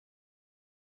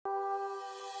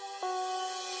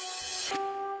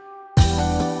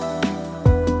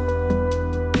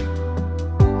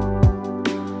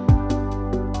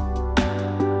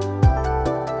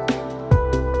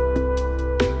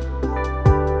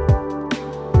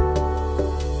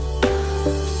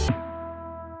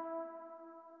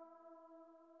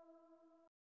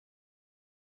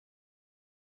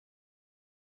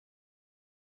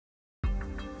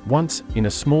Once, in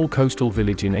a small coastal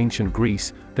village in ancient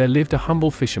Greece, there lived a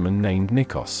humble fisherman named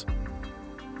Nikos.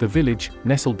 The village,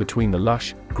 nestled between the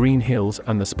lush, green hills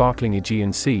and the sparkling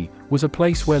Aegean Sea, was a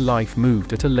place where life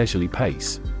moved at a leisurely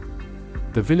pace.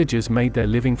 The villagers made their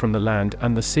living from the land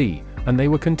and the sea, and they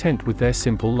were content with their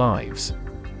simple lives.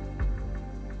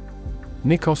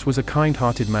 Nikos was a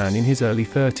kind-hearted man in his early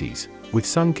 30s, with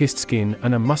sun-kissed skin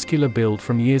and a muscular build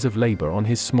from years of labor on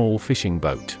his small fishing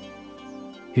boat.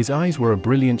 His eyes were a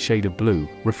brilliant shade of blue,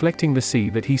 reflecting the sea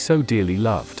that he so dearly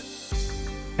loved.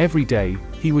 Every day,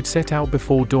 he would set out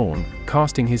before dawn,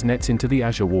 casting his nets into the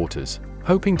azure waters,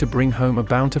 hoping to bring home a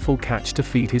bountiful catch to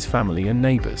feed his family and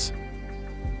neighbors.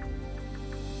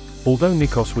 Although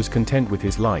Nikos was content with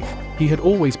his life, he had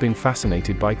always been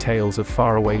fascinated by tales of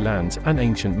faraway lands and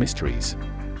ancient mysteries.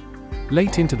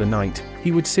 Late into the night,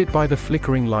 he would sit by the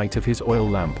flickering light of his oil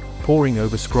lamp, poring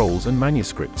over scrolls and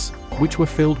manuscripts, which were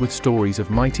filled with stories of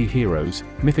mighty heroes,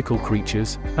 mythical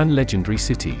creatures, and legendary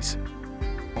cities.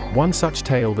 One such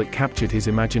tale that captured his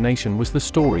imagination was the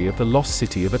story of the Lost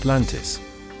City of Atlantis.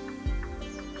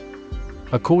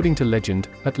 According to legend,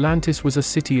 Atlantis was a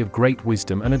city of great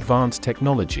wisdom and advanced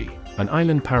technology, an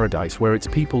island paradise where its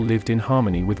people lived in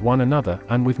harmony with one another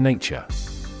and with nature.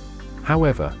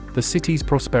 However, the city's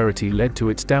prosperity led to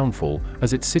its downfall,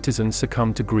 as its citizens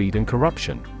succumbed to greed and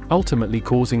corruption, ultimately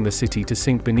causing the city to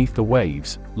sink beneath the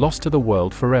waves, lost to the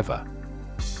world forever.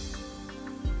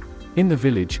 In the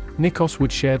village, Nikos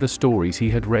would share the stories he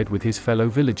had read with his fellow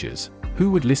villagers,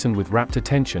 who would listen with rapt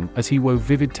attention as he wove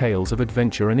vivid tales of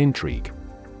adventure and intrigue.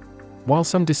 While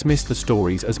some dismissed the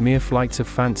stories as mere flights of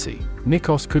fancy,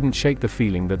 Nikos couldn't shake the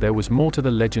feeling that there was more to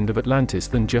the legend of Atlantis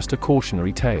than just a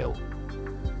cautionary tale.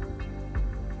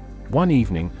 One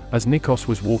evening, as Nikos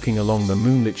was walking along the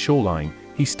moonlit shoreline,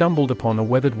 he stumbled upon a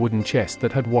weathered wooden chest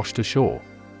that had washed ashore.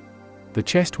 The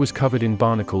chest was covered in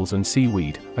barnacles and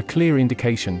seaweed, a clear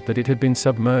indication that it had been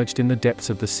submerged in the depths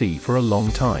of the sea for a long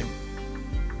time.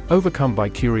 Overcome by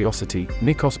curiosity,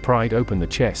 Nikos pried open the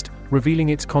chest, revealing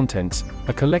its contents,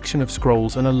 a collection of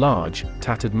scrolls and a large,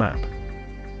 tattered map.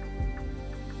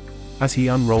 As he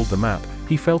unrolled the map,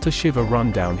 he felt a shiver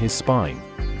run down his spine.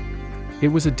 It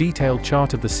was a detailed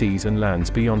chart of the seas and lands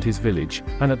beyond his village,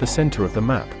 and at the center of the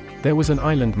map, there was an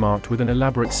island marked with an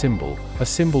elaborate symbol, a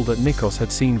symbol that Nikos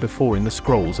had seen before in the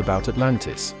scrolls about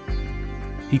Atlantis.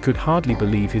 He could hardly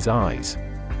believe his eyes.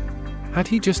 Had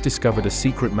he just discovered a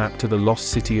secret map to the lost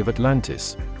city of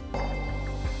Atlantis?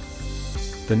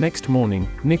 The next morning,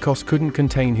 Nikos couldn't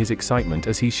contain his excitement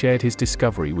as he shared his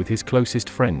discovery with his closest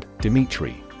friend,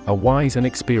 Demetri, a wise and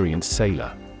experienced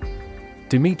sailor.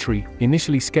 Demetri,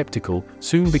 initially skeptical,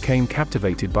 soon became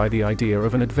captivated by the idea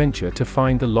of an adventure to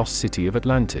find the lost city of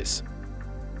Atlantis.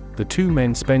 The two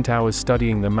men spent hours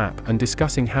studying the map and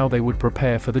discussing how they would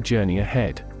prepare for the journey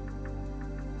ahead.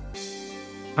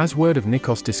 As word of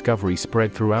Nikos' discovery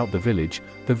spread throughout the village,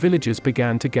 the villagers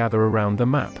began to gather around the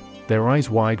map, their eyes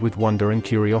wide with wonder and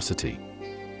curiosity.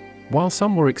 While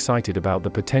some were excited about the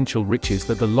potential riches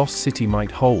that the lost city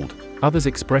might hold, others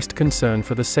expressed concern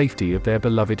for the safety of their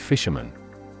beloved fisherman.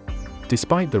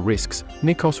 Despite the risks,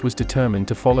 Nikos was determined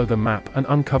to follow the map and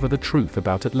uncover the truth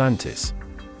about Atlantis.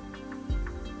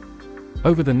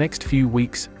 Over the next few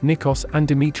weeks, Nikos and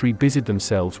Demetri busied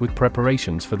themselves with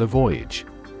preparations for the voyage.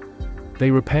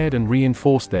 They repaired and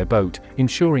reinforced their boat,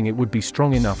 ensuring it would be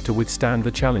strong enough to withstand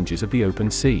the challenges of the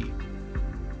open sea.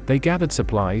 They gathered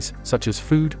supplies, such as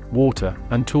food, water,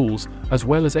 and tools, as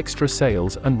well as extra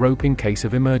sails and rope in case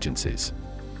of emergencies.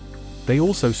 They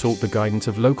also sought the guidance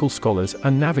of local scholars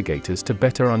and navigators to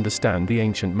better understand the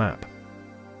ancient map.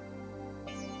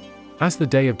 As the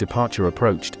day of departure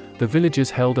approached, the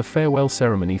villagers held a farewell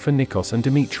ceremony for Nikos and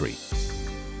Demetri.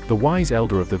 The wise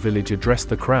elder of the village addressed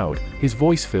the crowd, his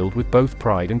voice filled with both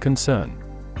pride and concern.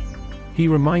 He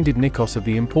reminded Nikos of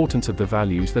the importance of the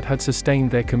values that had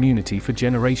sustained their community for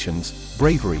generations: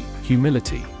 bravery,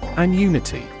 humility, and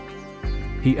unity.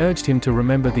 He urged him to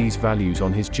remember these values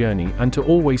on his journey and to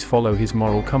always follow his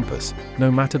moral compass, no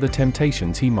matter the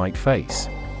temptations he might face.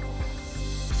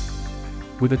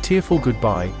 With a tearful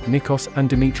goodbye, Nikos and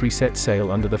Demetri set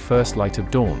sail under the first light of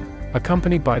dawn,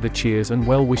 accompanied by the cheers and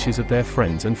well wishes of their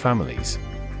friends and families.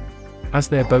 As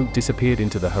their boat disappeared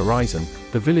into the horizon,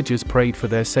 the villagers prayed for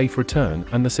their safe return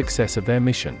and the success of their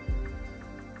mission.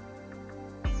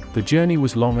 The journey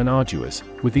was long and arduous,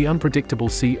 with the unpredictable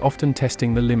sea often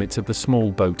testing the limits of the small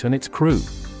boat and its crew.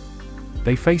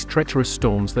 They faced treacherous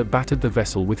storms that battered the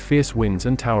vessel with fierce winds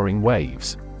and towering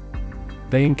waves.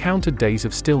 They encountered days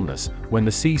of stillness, when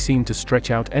the sea seemed to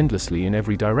stretch out endlessly in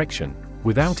every direction,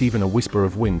 without even a whisper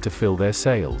of wind to fill their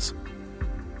sails.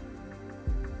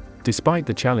 Despite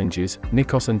the challenges,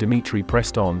 Nikos and Demetri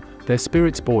pressed on, their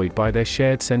spirits buoyed by their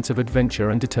shared sense of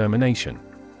adventure and determination.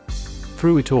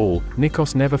 Through it all,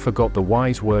 Nikos never forgot the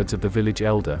wise words of the village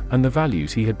elder and the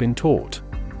values he had been taught.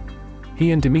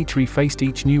 He and Demetri faced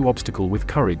each new obstacle with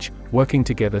courage, working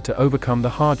together to overcome the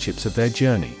hardships of their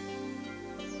journey.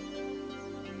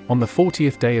 On the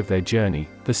 40th day of their journey,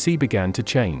 the sea began to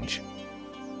change.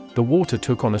 The water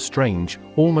took on a strange,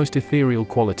 almost ethereal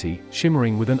quality,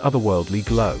 shimmering with an otherworldly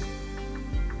glow.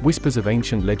 Whispers of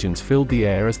ancient legends filled the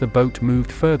air as the boat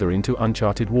moved further into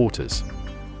uncharted waters.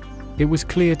 It was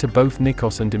clear to both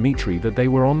Nikos and Demetri that they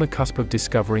were on the cusp of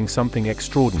discovering something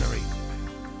extraordinary.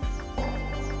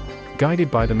 Guided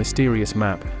by the mysterious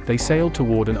map, they sailed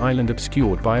toward an island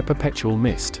obscured by a perpetual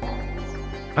mist.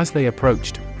 As they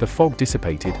approached, the fog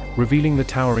dissipated, revealing the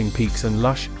towering peaks and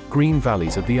lush, green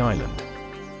valleys of the island.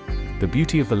 The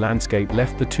beauty of the landscape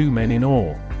left the two men in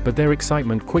awe, but their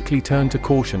excitement quickly turned to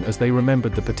caution as they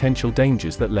remembered the potential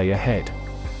dangers that lay ahead.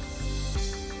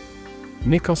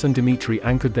 Nikos and Demetri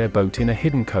anchored their boat in a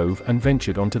hidden cove and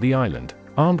ventured onto the island,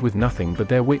 armed with nothing but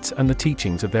their wits and the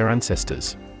teachings of their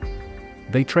ancestors.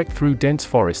 They trekked through dense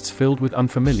forests filled with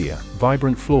unfamiliar,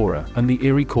 vibrant flora and the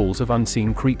eerie calls of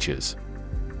unseen creatures.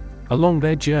 Along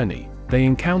their journey, they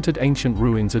encountered ancient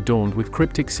ruins adorned with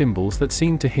cryptic symbols that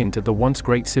seemed to hint at the once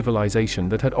great civilization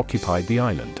that had occupied the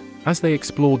island. As they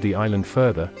explored the island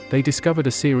further, they discovered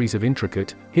a series of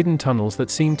intricate, hidden tunnels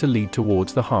that seemed to lead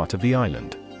towards the heart of the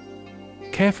island.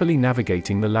 Carefully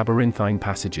navigating the labyrinthine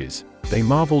passages, they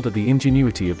marveled at the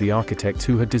ingenuity of the architects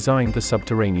who had designed the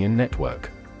subterranean network.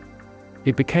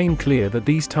 It became clear that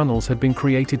these tunnels had been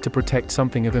created to protect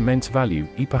something of immense value,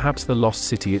 perhaps the lost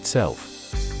city itself.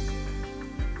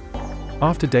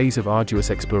 After days of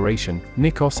arduous exploration,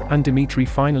 Nikos and Demetri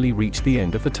finally reached the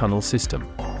end of the tunnel system.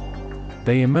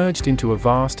 They emerged into a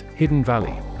vast, hidden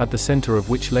valley, at the center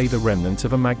of which lay the remnants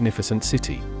of a magnificent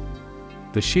city.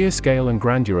 The sheer scale and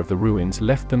grandeur of the ruins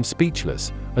left them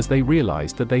speechless, as they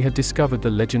realized that they had discovered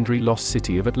the legendary Lost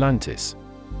City of Atlantis.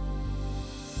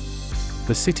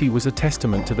 The city was a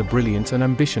testament to the brilliance and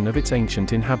ambition of its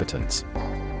ancient inhabitants.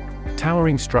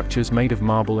 Towering structures made of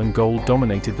marble and gold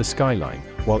dominated the skyline,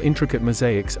 while intricate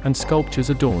mosaics and sculptures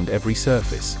adorned every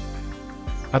surface.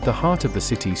 At the heart of the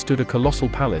city stood a colossal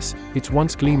palace, its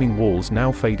once gleaming walls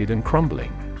now faded and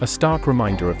crumbling, a stark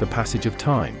reminder of the passage of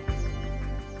time.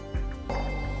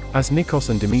 As Nikos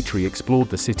and Demetri explored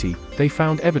the city, they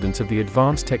found evidence of the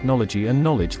advanced technology and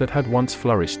knowledge that had once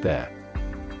flourished there.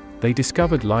 They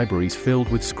discovered libraries filled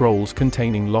with scrolls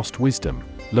containing lost wisdom,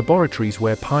 laboratories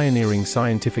where pioneering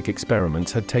scientific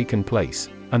experiments had taken place,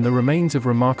 and the remains of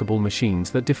remarkable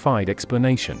machines that defied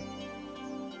explanation.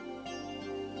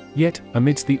 Yet,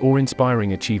 amidst the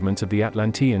awe-inspiring achievements of the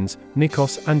Atlanteans,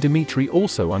 Nikos and Demetri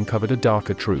also uncovered a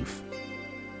darker truth.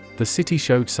 The city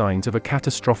showed signs of a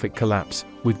catastrophic collapse,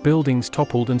 with buildings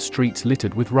toppled and streets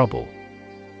littered with rubble.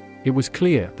 It was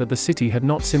clear that the city had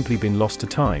not simply been lost to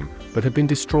time, but had been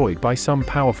destroyed by some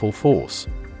powerful force.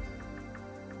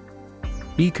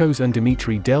 Nikos and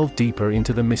Demetri delved deeper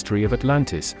into the mystery of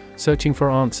Atlantis, searching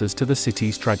for answers to the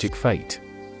city's tragic fate.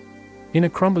 In a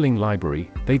crumbling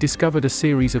library, they discovered a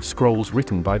series of scrolls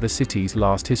written by the city's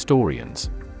last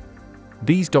historians.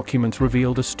 These documents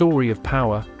revealed a story of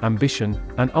power, ambition,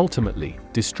 and ultimately,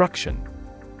 destruction.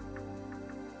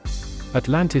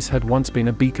 Atlantis had once been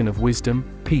a beacon of wisdom,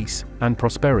 peace, and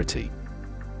prosperity.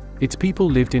 Its people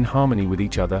lived in harmony with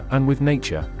each other and with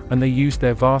nature, and they used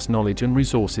their vast knowledge and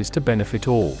resources to benefit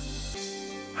all.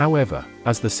 However,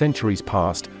 as the centuries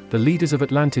passed, the leaders of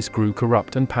Atlantis grew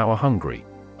corrupt and power-hungry.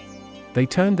 They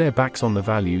turned their backs on the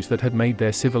values that had made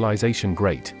their civilization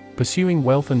great, pursuing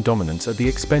wealth and dominance at the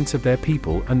expense of their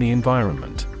people and the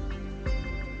environment.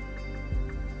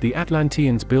 The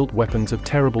Atlanteans built weapons of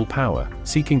terrible power,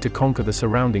 seeking to conquer the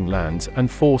surrounding lands and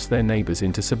force their neighbors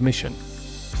into submission.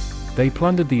 They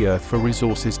plundered the earth for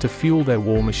resources to fuel their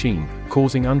war machine,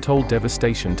 causing untold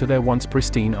devastation to their once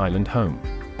pristine island home.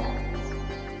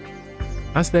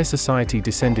 As their society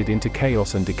descended into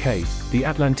chaos and decay, the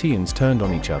Atlanteans turned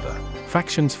on each other,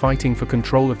 factions fighting for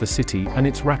control of the city and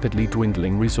its rapidly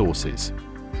dwindling resources.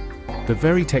 The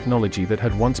very technology that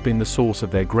had once been the source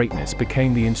of their greatness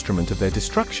became the instrument of their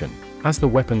destruction, as the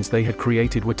weapons they had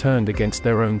created were turned against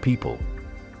their own people.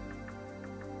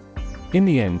 In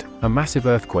the end, a massive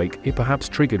earthquake, perhaps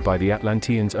triggered by the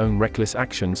Atlanteans' own reckless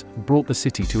actions, brought the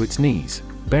city to its knees,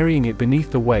 burying it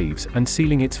beneath the waves and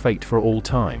sealing its fate for all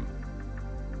time.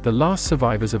 The last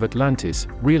survivors of Atlantis,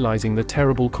 realizing the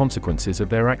terrible consequences of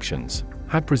their actions,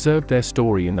 had preserved their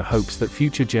story in the hopes that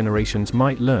future generations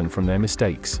might learn from their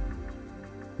mistakes.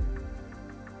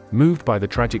 Moved by the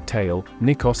tragic tale,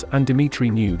 Nikos and Demetri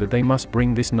knew that they must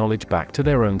bring this knowledge back to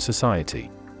their own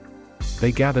society.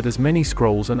 They gathered as many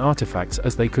scrolls and artifacts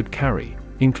as they could carry,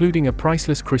 including a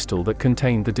priceless crystal that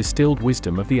contained the distilled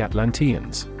wisdom of the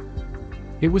Atlanteans.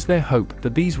 It was their hope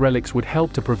that these relics would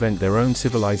help to prevent their own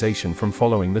civilization from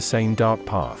following the same dark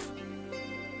path.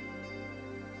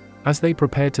 As they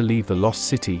prepared to leave the lost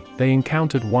city, they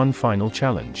encountered one final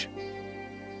challenge.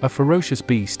 A ferocious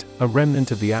beast, a remnant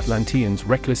of the Atlanteans'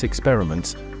 reckless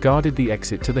experiments, guarded the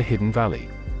exit to the hidden valley.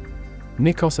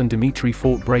 Nikos and Demetri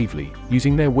fought bravely,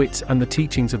 using their wits and the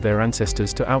teachings of their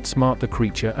ancestors to outsmart the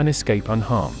creature and escape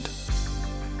unharmed.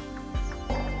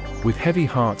 With heavy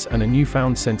hearts and a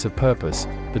newfound sense of purpose,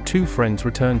 the two friends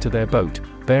returned to their boat,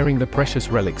 bearing the precious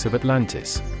relics of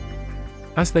Atlantis.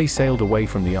 As they sailed away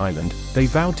from the island, they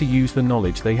vowed to use the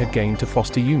knowledge they had gained to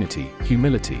foster unity,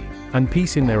 humility, and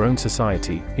peace in their own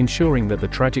society, ensuring that the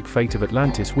tragic fate of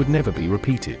Atlantis would never be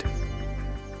repeated.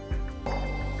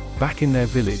 Back in their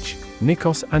village,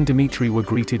 Nikos and Demetri were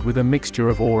greeted with a mixture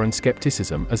of awe and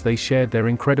skepticism as they shared their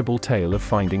incredible tale of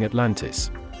finding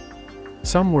Atlantis.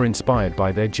 Some were inspired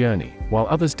by their journey, while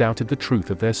others doubted the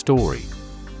truth of their story.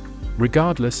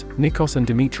 Regardless, Nikos and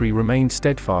Demetri remained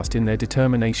steadfast in their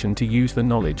determination to use the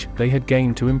knowledge they had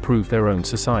gained to improve their own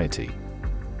society.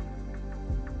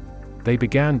 They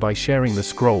began by sharing the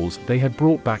scrolls they had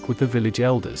brought back with the village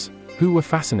elders, who were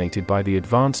fascinated by the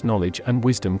advanced knowledge and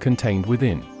wisdom contained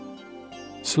within.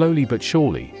 Slowly but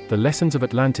surely, the lessons of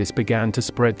Atlantis began to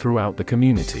spread throughout the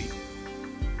community.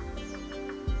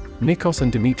 Nikos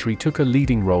and Demetri took a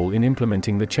leading role in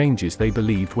implementing the changes they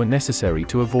believed were necessary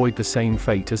to avoid the same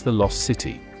fate as the lost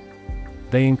city.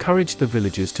 They encouraged the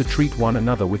villagers to treat one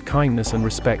another with kindness and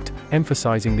respect,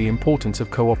 emphasizing the importance of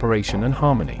cooperation and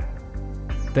harmony.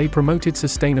 They promoted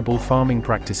sustainable farming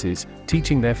practices,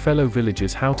 teaching their fellow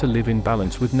villagers how to live in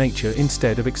balance with nature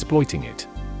instead of exploiting it.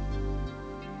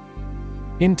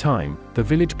 In time, the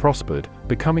village prospered,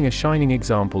 becoming a shining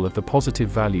example of the positive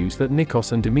values that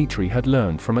Nikos and Demetri had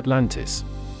learned from Atlantis.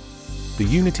 The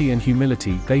unity and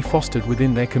humility they fostered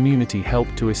within their community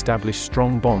helped to establish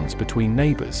strong bonds between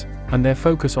neighbors, and their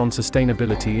focus on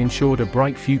sustainability ensured a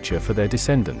bright future for their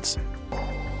descendants.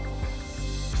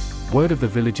 Word of the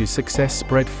village's success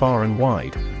spread far and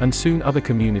wide, and soon other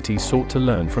communities sought to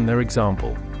learn from their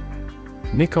example.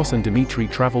 Nikos and Demetri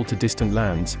traveled to distant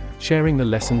lands, sharing the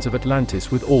lessons of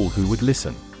Atlantis with all who would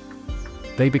listen.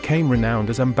 They became renowned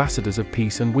as ambassadors of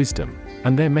peace and wisdom,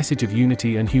 and their message of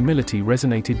unity and humility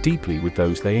resonated deeply with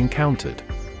those they encountered.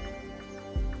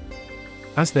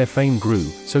 As their fame grew,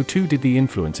 so too did the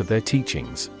influence of their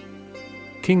teachings.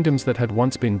 Kingdoms that had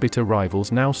once been bitter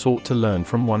rivals now sought to learn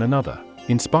from one another,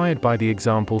 inspired by the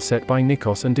example set by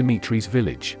Nikos and Demetri's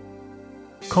village.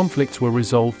 Conflicts were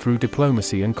resolved through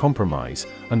diplomacy and compromise,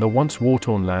 and the once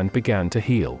war-torn land began to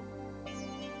heal.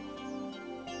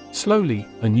 Slowly,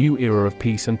 a new era of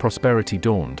peace and prosperity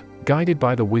dawned, guided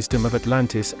by the wisdom of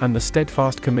Atlantis and the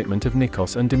steadfast commitment of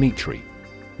Nikos and Demetri.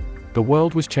 The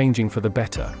world was changing for the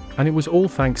better, and it was all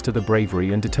thanks to the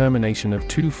bravery and determination of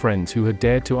two friends who had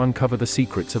dared to uncover the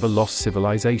secrets of a lost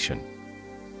civilization.